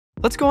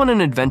Let's go on an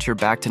adventure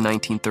back to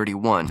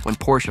 1931 when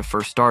Porsche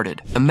first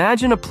started.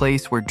 Imagine a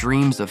place where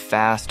dreams of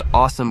fast,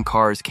 awesome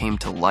cars came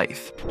to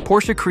life.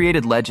 Porsche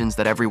created legends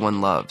that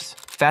everyone loves.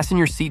 Fasten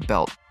your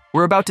seatbelt.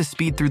 We're about to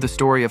speed through the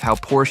story of how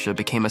Porsche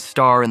became a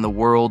star in the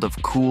world of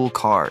cool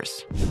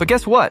cars. But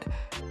guess what?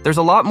 There's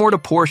a lot more to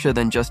Porsche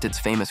than just its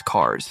famous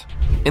cars.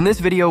 In this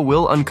video,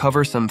 we'll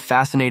uncover some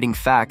fascinating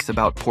facts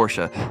about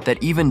Porsche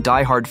that even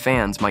die-hard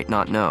fans might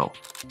not know.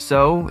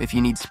 So, if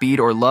you need speed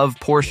or love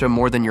Porsche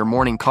more than your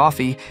morning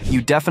coffee,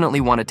 you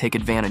definitely want to take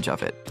advantage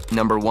of it.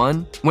 Number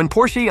 1. When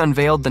Porsche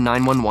unveiled the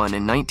 911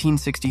 in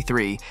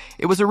 1963,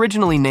 it was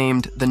originally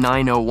named the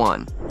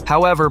 901.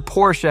 However,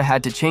 Porsche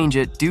had to change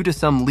it due to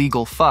some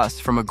legal fuss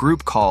from a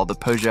group called the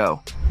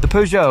Peugeot. The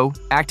Peugeot,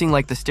 acting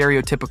like the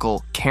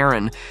stereotypical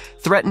Karen,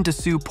 threatened to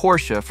sue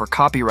Porsche for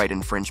copyright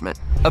infringement.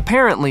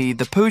 Apparently,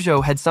 the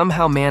Peugeot had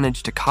somehow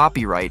managed to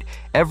copyright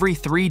every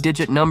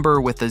 3-digit number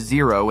with a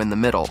 0 in the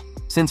middle.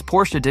 Since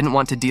Porsche didn't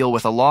want to deal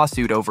with a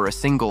lawsuit over a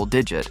single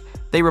digit,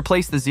 they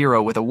replaced the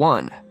 0 with a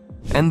 1.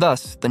 And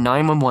thus, the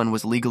 911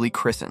 was legally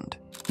christened.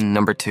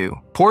 Number 2.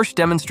 Porsche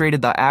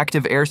demonstrated the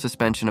active air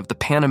suspension of the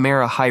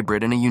Panamera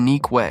hybrid in a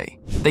unique way.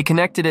 They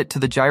connected it to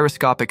the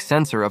gyroscopic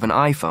sensor of an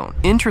iPhone.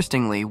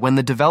 Interestingly, when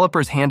the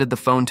developers handed the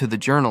phone to the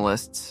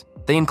journalists,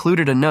 they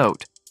included a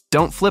note: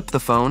 "Don't flip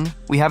the phone,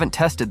 we haven't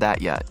tested that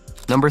yet."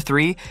 Number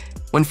 3.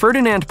 When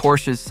Ferdinand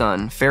Porsche's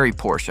son, Ferry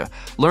Porsche,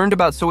 learned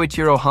about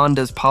Soichiro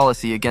Honda's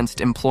policy against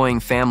employing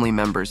family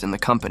members in the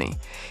company,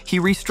 he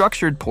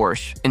restructured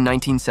Porsche in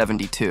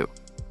 1972.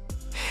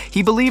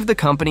 He believed the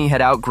company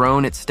had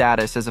outgrown its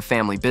status as a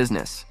family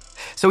business,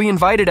 so he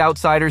invited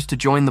outsiders to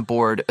join the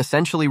board,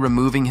 essentially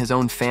removing his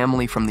own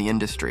family from the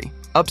industry.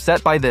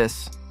 Upset by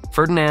this,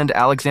 Ferdinand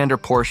Alexander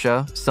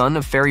Porsche, son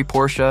of Ferry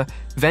Porsche,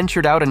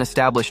 ventured out and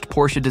established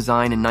Porsche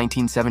Design in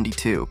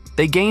 1972.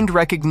 They gained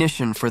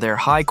recognition for their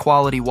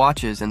high-quality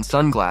watches and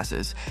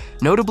sunglasses,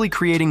 notably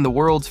creating the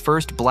world's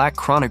first black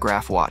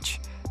chronograph watch.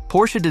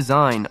 Porsche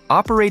Design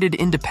operated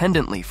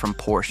independently from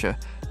Porsche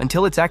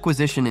until its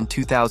acquisition in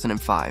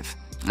 2005.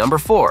 Number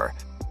 4.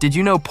 Did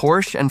you know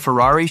Porsche and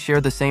Ferrari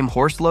share the same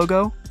horse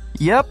logo?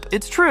 Yep,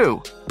 it's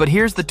true. But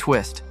here's the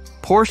twist.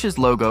 Porsche's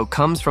logo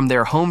comes from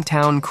their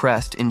hometown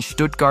crest in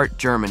Stuttgart,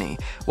 Germany,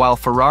 while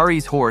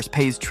Ferrari's horse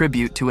pays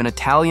tribute to an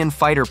Italian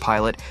fighter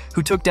pilot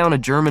who took down a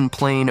German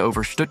plane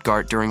over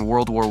Stuttgart during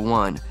World War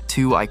I.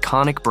 Two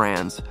iconic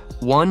brands,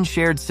 one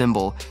shared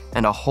symbol,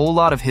 and a whole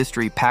lot of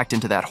history packed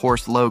into that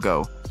horse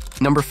logo.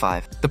 Number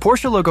 5. The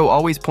Porsche logo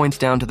always points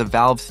down to the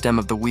valve stem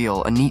of the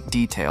wheel, a neat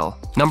detail.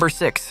 Number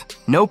 6.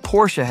 No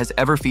Porsche has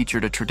ever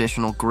featured a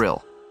traditional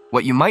grille.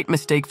 What you might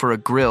mistake for a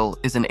grille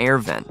is an air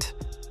vent.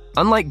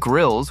 Unlike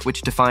grills,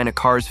 which define a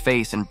car's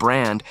face and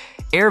brand,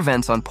 air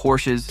vents on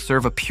Porsches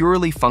serve a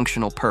purely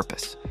functional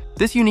purpose.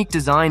 This unique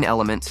design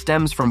element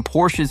stems from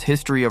Porsche's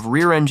history of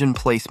rear-engine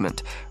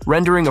placement,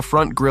 rendering a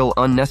front grille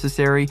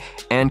unnecessary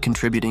and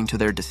contributing to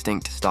their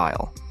distinct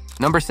style.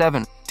 Number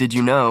 7. Did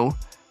you know?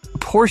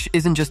 Porsche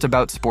isn't just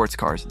about sports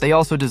cars, they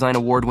also design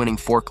award-winning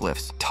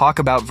forklifts. Talk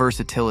about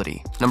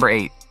versatility. Number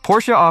 8.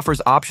 Porsche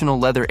offers optional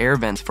leather air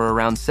vents for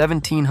around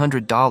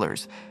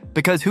 $1,700,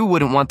 because who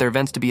wouldn't want their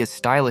vents to be as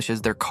stylish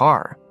as their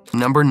car?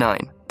 Number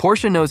 9.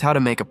 Porsche knows how to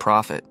make a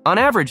profit. On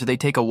average, they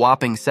take a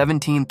whopping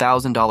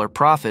 $17,000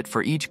 profit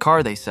for each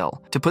car they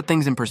sell. To put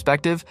things in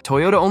perspective,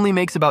 Toyota only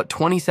makes about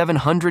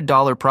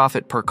 $2,700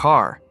 profit per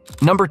car.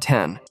 Number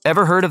 10.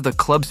 Ever heard of the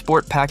Club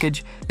Sport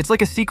package? It's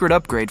like a secret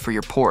upgrade for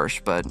your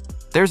Porsche, but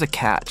there's a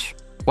catch.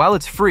 While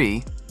it's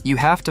free, you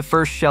have to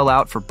first shell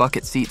out for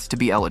bucket seats to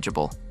be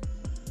eligible.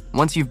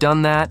 Once you've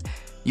done that,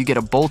 you get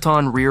a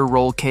bolt-on rear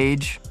roll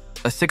cage,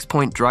 a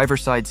 6-point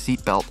driver's side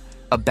seatbelt,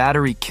 a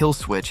battery kill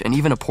switch, and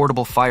even a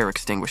portable fire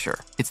extinguisher.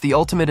 It's the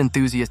ultimate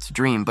enthusiast's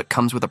dream, but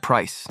comes with a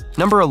price.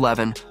 Number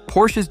 11.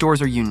 Porsche's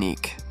doors are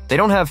unique. They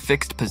don't have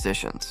fixed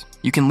positions.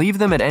 You can leave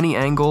them at any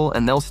angle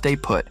and they'll stay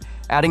put,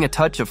 adding a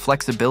touch of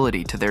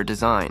flexibility to their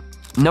design.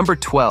 Number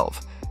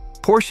 12.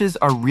 Porsches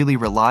are really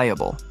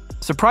reliable.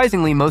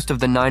 Surprisingly, most of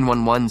the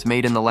 911s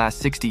made in the last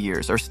 60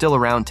 years are still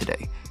around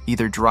today,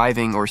 either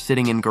driving or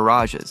sitting in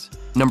garages.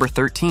 Number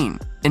 13.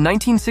 In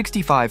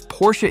 1965,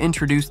 Porsche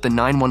introduced the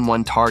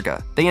 911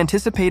 Targa. They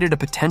anticipated a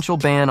potential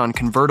ban on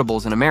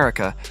convertibles in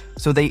America,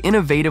 so they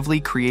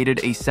innovatively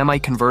created a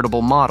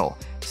semi-convertible model,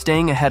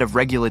 staying ahead of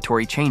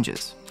regulatory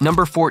changes.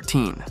 Number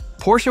 14.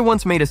 Porsche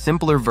once made a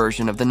simpler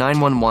version of the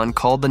 911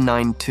 called the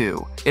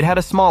 92. It had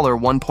a smaller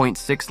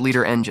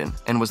 1.6-liter engine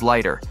and was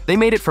lighter. They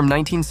made it from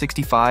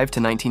 1965 to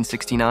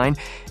 1969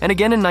 and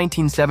again in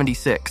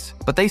 1976,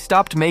 but they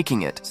stopped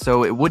making it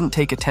so it wouldn't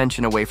take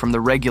attention away from the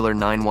regular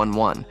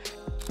 911.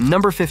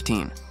 Number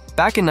 15.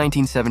 Back in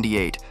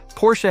 1978,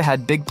 Porsche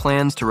had big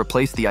plans to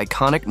replace the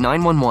iconic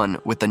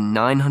 911 with the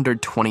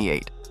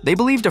 928. They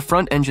believed a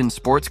front-engine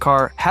sports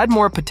car had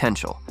more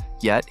potential.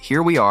 Yet,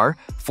 here we are,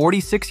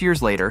 46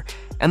 years later,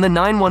 and the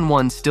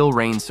 911 still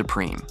reigns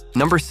supreme.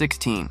 Number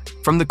 16.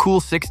 From the cool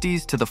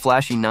 60s to the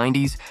flashy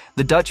 90s,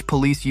 the Dutch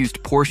police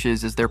used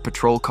Porsches as their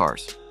patrol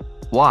cars.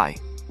 Why?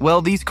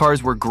 Well, these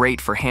cars were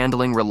great for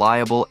handling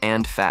reliable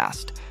and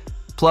fast.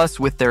 Plus,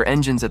 with their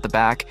engines at the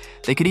back,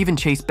 they could even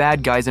chase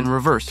bad guys in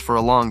reverse for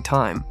a long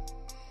time.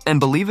 And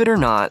believe it or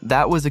not,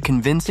 that was a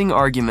convincing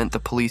argument the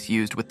police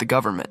used with the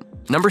government.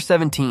 Number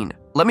 17.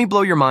 Let me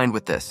blow your mind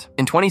with this.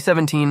 In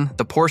 2017,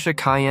 the Porsche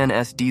Cayenne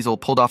S diesel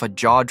pulled off a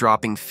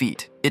jaw-dropping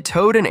feat. It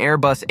towed an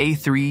Airbus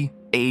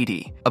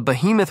A380, a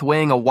behemoth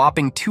weighing a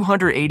whopping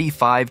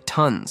 285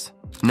 tons.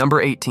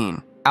 Number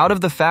 18. Out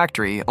of the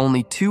factory,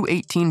 only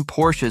 218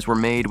 Porsches were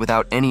made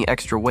without any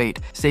extra weight,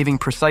 saving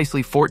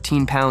precisely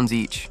 14 pounds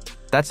each.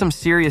 That's some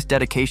serious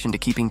dedication to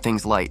keeping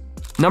things light.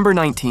 Number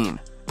 19.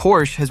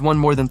 Porsche has won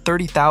more than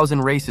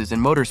 30,000 races in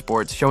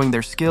motorsports, showing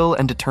their skill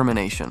and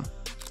determination.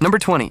 Number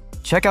 20.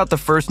 Check out the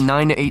first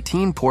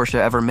 918 Porsche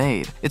ever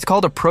made. It's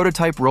called a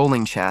prototype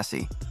rolling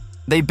chassis.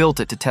 They built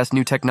it to test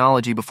new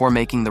technology before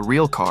making the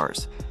real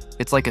cars.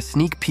 It's like a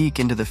sneak peek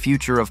into the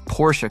future of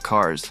Porsche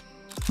cars.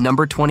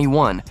 Number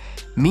 21.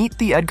 Meet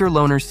the Edgar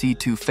Lohner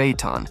C2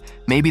 Phaeton,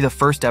 maybe the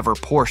first ever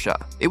Porsche.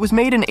 It was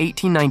made in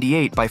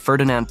 1898 by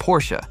Ferdinand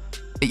Porsche.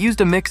 It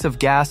used a mix of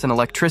gas and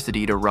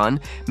electricity to run,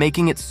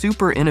 making it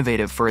super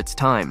innovative for its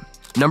time.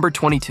 Number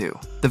 22.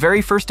 The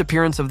very first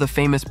appearance of the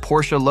famous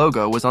Porsche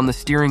logo was on the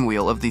steering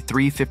wheel of the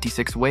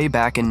 356 way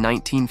back in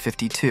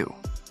 1952.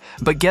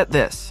 But get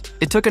this,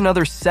 it took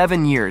another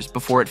 7 years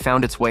before it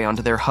found its way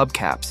onto their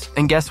hubcaps.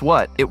 And guess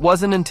what? It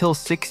wasn't until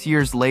 6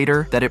 years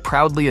later that it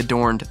proudly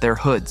adorned their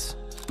hoods.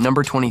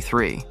 Number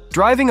 23.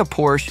 Driving a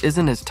Porsche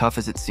isn't as tough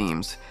as it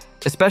seems,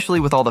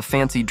 especially with all the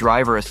fancy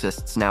driver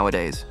assists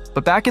nowadays.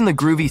 But back in the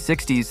groovy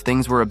 60s,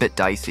 things were a bit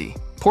dicey.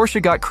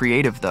 Porsche got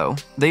creative though.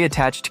 They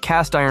attached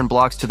cast iron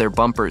blocks to their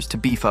bumpers to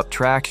beef up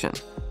traction.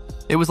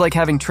 It was like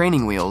having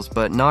training wheels,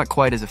 but not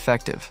quite as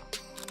effective.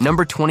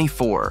 Number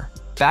 24.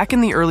 Back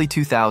in the early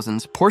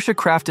 2000s, Porsche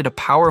crafted a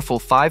powerful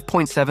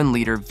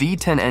 5.7-liter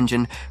V10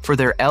 engine for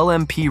their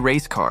LMP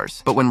race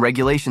cars, but when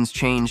regulations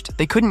changed,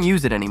 they couldn't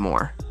use it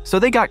anymore. So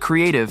they got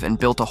creative and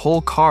built a whole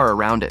car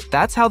around it.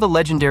 That's how the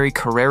legendary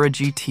Carrera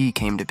GT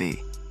came to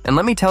be. And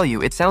let me tell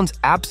you, it sounds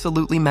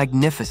absolutely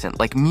magnificent,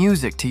 like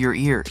music to your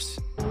ears.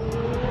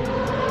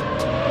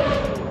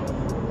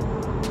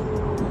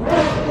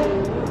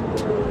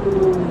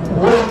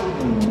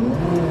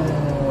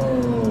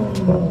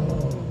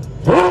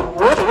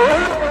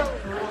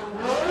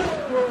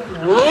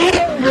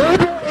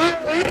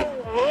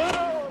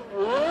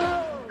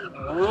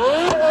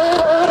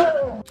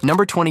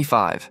 Number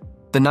 25.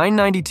 The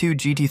 992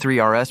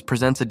 GT3 RS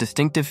presents a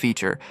distinctive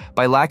feature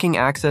by lacking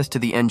access to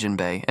the engine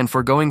bay and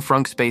forgoing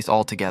frunk space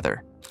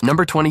altogether.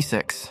 Number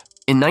 26.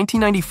 In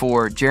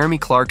 1994, Jeremy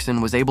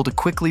Clarkson was able to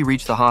quickly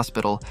reach the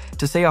hospital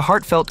to say a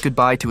heartfelt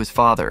goodbye to his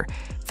father,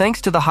 thanks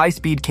to the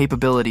high-speed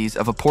capabilities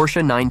of a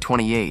Porsche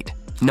 928.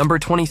 Number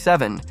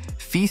 27.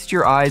 Feast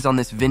your eyes on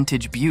this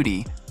vintage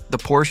beauty, the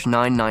Porsche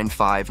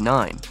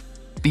 9959.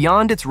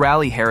 Beyond its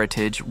rally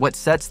heritage, what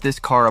sets this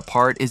car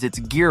apart is its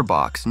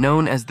gearbox,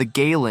 known as the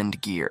Gayland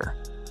gear.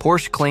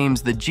 Porsche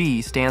claims the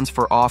G stands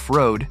for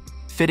off-road,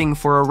 fitting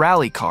for a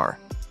rally car.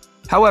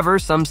 However,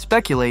 some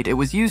speculate it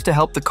was used to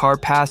help the car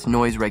pass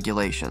noise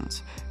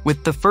regulations.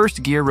 With the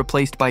first gear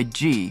replaced by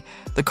G,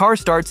 the car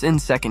starts in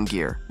second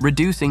gear,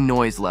 reducing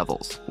noise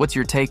levels. What's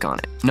your take on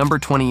it? Number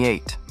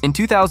 28. In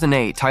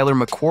 2008, Tyler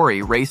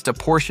McQuarrie raced a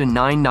Porsche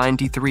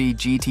 993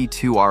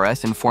 GT2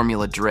 RS in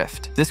Formula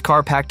Drift. This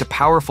car packed a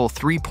powerful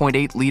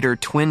 3.8-liter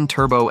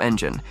twin-turbo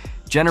engine,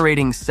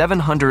 generating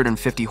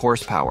 750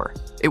 horsepower.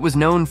 It was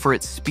known for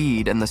its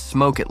speed and the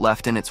smoke it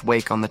left in its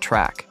wake on the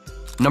track.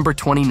 Number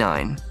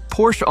 29.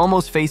 Porsche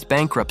almost faced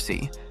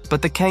bankruptcy,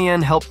 but the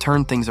Cayenne helped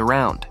turn things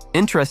around.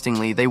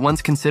 Interestingly, they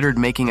once considered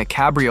making a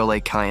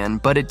cabriolet Cayenne,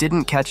 but it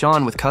didn't catch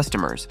on with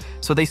customers,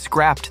 so they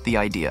scrapped the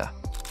idea.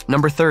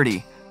 Number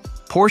 30.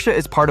 Porsche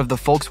is part of the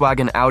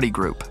Volkswagen Audi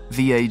Group,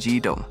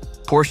 VAG.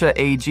 Porsche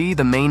AG,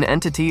 the main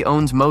entity,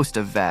 owns most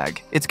of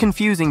VAG. It's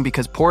confusing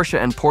because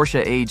Porsche and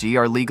Porsche AG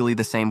are legally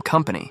the same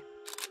company.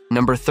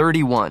 Number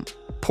 31.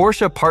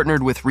 Porsche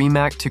partnered with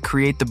Rimac to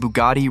create the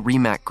Bugatti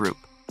Rimac Group.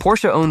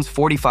 Porsche owns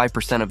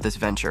 45% of this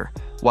venture,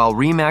 while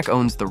Rimac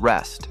owns the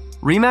rest.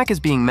 Rimac is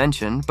being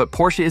mentioned, but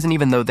Porsche isn't,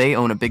 even though they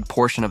own a big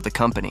portion of the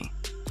company.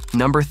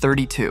 Number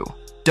 32.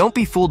 Don't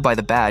be fooled by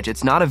the badge,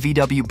 it's not a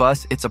VW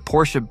bus, it's a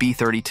Porsche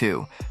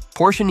B32.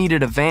 Porsche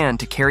needed a van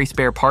to carry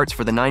spare parts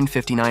for the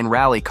 959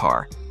 rally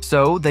car,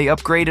 so they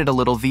upgraded a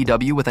little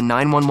VW with a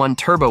 911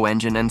 turbo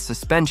engine and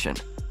suspension.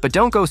 But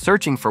don't go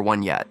searching for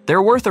one yet,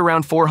 they're worth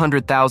around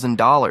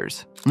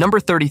 $400,000. Number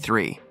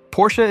 33.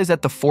 Porsche is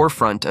at the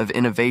forefront of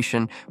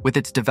innovation with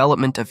its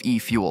development of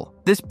e-fuel.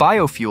 This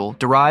biofuel,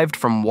 derived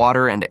from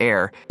water and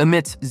air,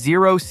 emits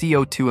zero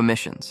CO2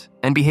 emissions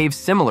and behaves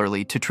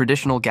similarly to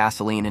traditional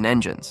gasoline and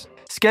engines.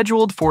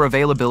 Scheduled for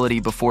availability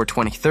before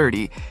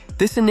 2030,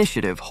 this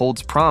initiative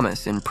holds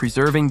promise in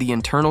preserving the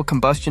internal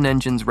combustion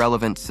engine's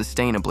relevance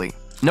sustainably.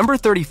 Number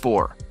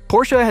 34.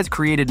 Porsche has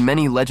created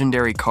many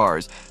legendary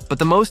cars, but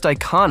the most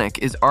iconic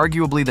is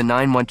arguably the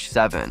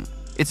 917.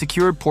 It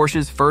secured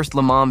Porsche's first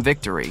Le Mans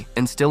victory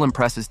and still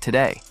impresses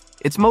today.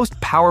 Its most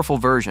powerful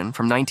version,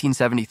 from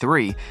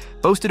 1973,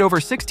 boasted over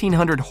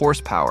 1,600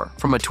 horsepower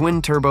from a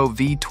twin-turbo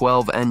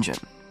V12 engine.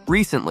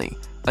 Recently,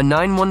 A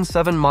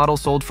 917 model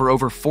sold for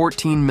over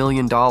 $14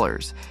 million,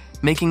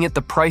 making it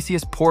the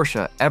priciest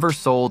Porsche ever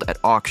sold at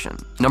auction.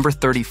 Number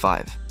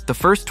 35. The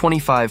first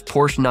 25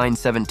 Porsche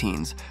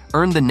 917s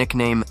earned the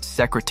nickname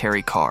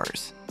secretary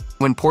cars.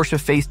 When Porsche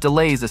faced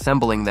delays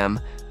assembling them,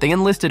 they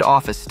enlisted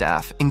office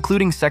staff,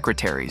 including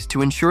secretaries,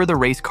 to ensure the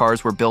race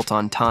cars were built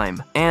on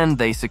time, and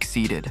they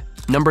succeeded.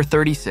 Number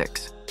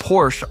 36.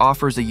 Porsche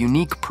offers a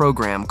unique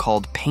program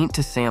called Paint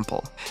to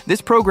Sample.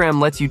 This program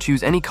lets you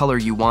choose any color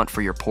you want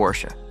for your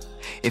Porsche.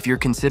 If you're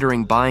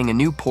considering buying a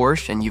new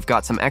Porsche and you've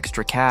got some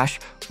extra cash,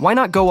 why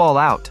not go all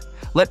out?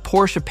 Let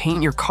Porsche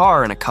paint your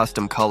car in a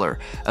custom color.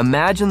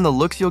 Imagine the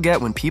looks you'll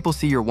get when people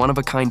see your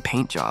one-of-a-kind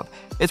paint job.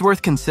 It's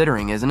worth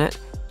considering, isn't it?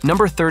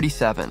 Number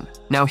 37.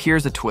 Now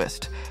here's a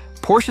twist.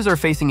 Porsches are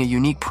facing a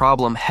unique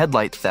problem: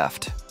 headlight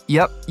theft.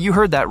 Yep, you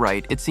heard that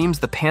right. It seems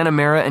the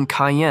Panamera and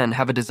Cayenne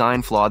have a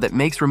design flaw that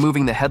makes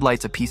removing the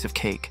headlights a piece of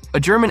cake. A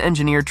German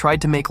engineer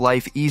tried to make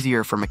life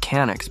easier for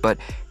mechanics, but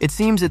it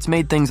seems it's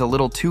made things a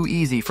little too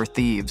easy for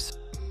thieves.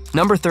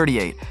 Number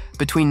 38.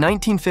 Between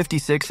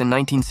 1956 and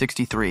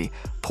 1963,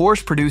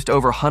 Porsche produced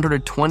over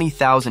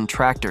 120,000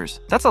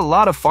 tractors. That's a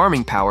lot of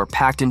farming power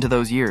packed into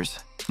those years.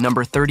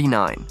 Number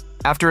 39.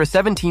 After a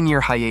 17-year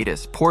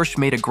hiatus, Porsche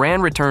made a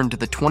grand return to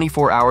the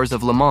 24 Hours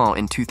of Le Mans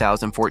in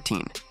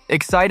 2014.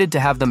 Excited to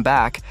have them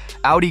back,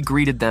 Audi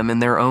greeted them in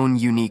their own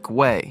unique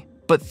way.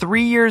 But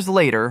 3 years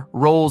later,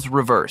 roles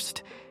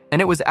reversed, and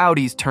it was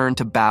Audi's turn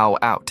to bow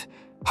out.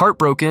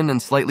 Heartbroken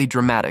and slightly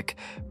dramatic,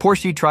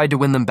 Porsche tried to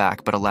win them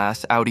back, but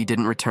alas, Audi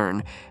didn't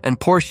return, and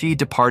Porsche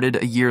departed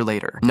a year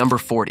later. Number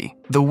 40.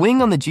 The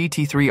wing on the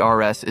GT3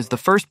 RS is the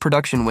first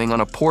production wing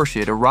on a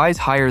Porsche to rise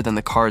higher than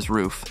the car's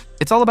roof.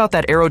 It's all about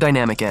that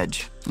aerodynamic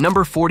edge.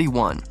 Number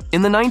 41.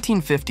 In the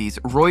 1950s,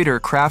 Reuter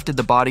crafted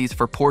the bodies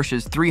for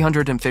Porsche's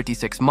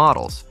 356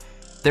 models.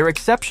 Their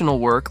exceptional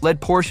work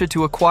led Porsche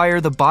to acquire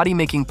the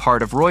body-making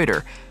part of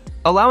Reuter,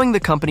 allowing the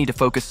company to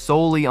focus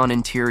solely on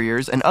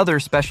interiors and other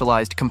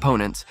specialized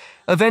components,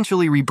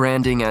 eventually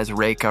rebranding as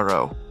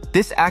Recaro.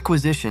 This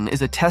acquisition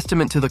is a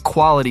testament to the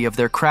quality of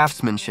their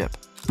craftsmanship.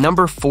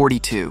 Number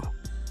 42.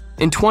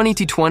 In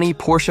 2020,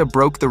 Porsche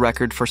broke the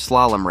record for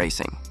slalom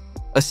racing.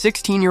 A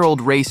 16-year-old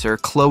racer,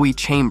 Chloe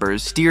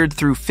Chambers, steered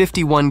through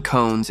 51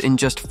 cones in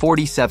just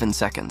 47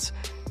 seconds.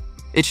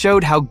 It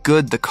showed how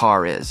good the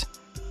car is.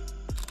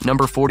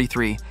 Number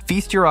 43.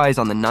 Feast your eyes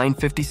on the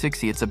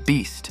 950-6E. It's a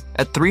beast.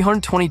 At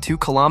 322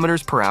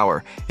 kilometers per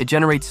hour, it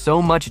generates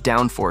so much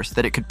downforce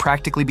that it could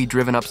practically be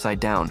driven upside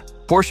down.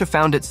 Porsche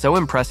found it so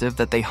impressive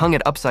that they hung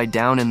it upside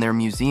down in their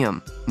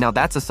museum. Now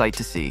that's a sight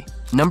to see.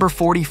 Number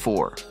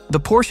 44. The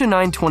Porsche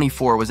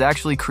 924 was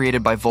actually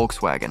created by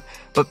Volkswagen,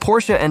 but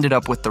Porsche ended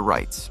up with the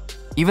rights.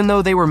 Even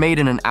though they were made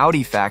in an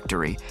Audi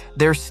factory,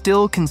 they're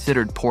still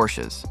considered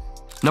Porsches.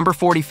 Number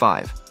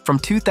 45. From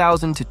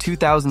 2000 to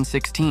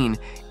 2016,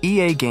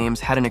 EA Games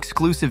had an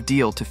exclusive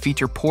deal to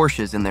feature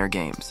Porsches in their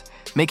games,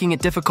 making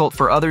it difficult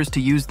for others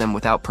to use them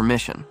without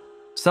permission.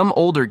 Some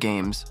older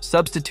games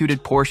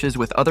substituted Porsches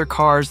with other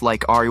cars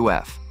like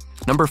RUF.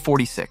 Number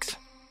 46.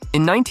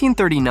 In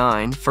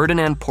 1939,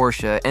 Ferdinand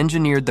Porsche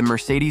engineered the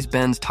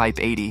Mercedes-Benz Type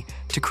 80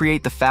 to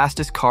create the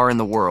fastest car in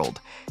the world,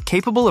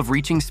 capable of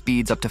reaching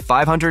speeds up to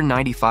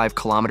 595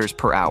 kilometers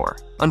per hour.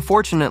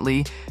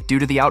 Unfortunately, due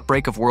to the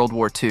outbreak of World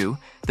War II,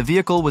 the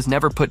vehicle was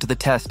never put to the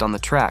test on the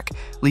track,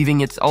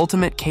 leaving its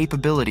ultimate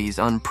capabilities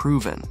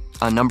unproven.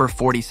 Number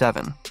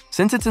 47.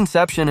 Since its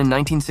inception in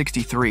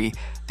 1963,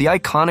 the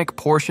iconic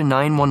Porsche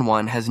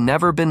 911 has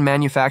never been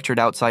manufactured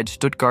outside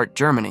Stuttgart,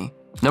 Germany.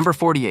 Number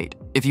 48.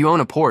 If you own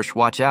a Porsche,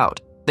 watch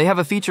out. They have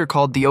a feature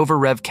called the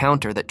over-rev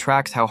counter that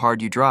tracks how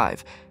hard you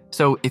drive.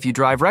 So if you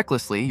drive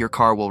recklessly, your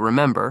car will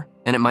remember,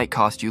 and it might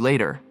cost you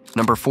later.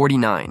 Number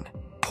 49.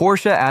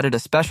 Porsche added a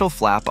special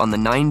flap on the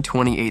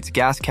 928's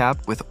gas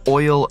cap with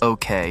Oil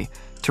OK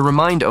to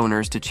remind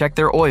owners to check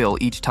their oil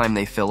each time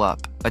they fill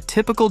up. A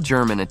typical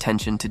German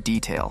attention to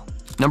detail.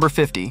 Number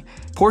 50.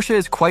 Porsche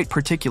is quite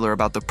particular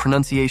about the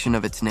pronunciation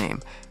of its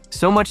name,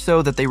 so much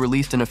so that they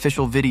released an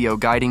official video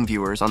guiding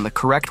viewers on the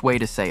correct way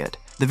to say it.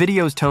 The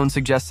video's tone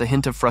suggests a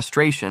hint of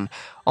frustration,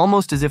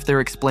 almost as if they're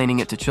explaining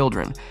it to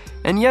children.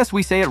 And yes,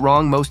 we say it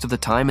wrong most of the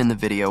time in the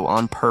video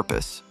on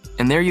purpose.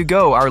 And there you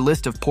go, our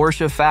list of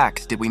Porsche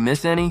facts. Did we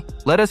miss any?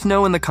 Let us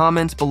know in the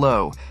comments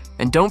below.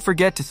 And don't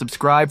forget to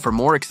subscribe for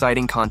more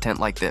exciting content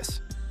like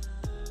this.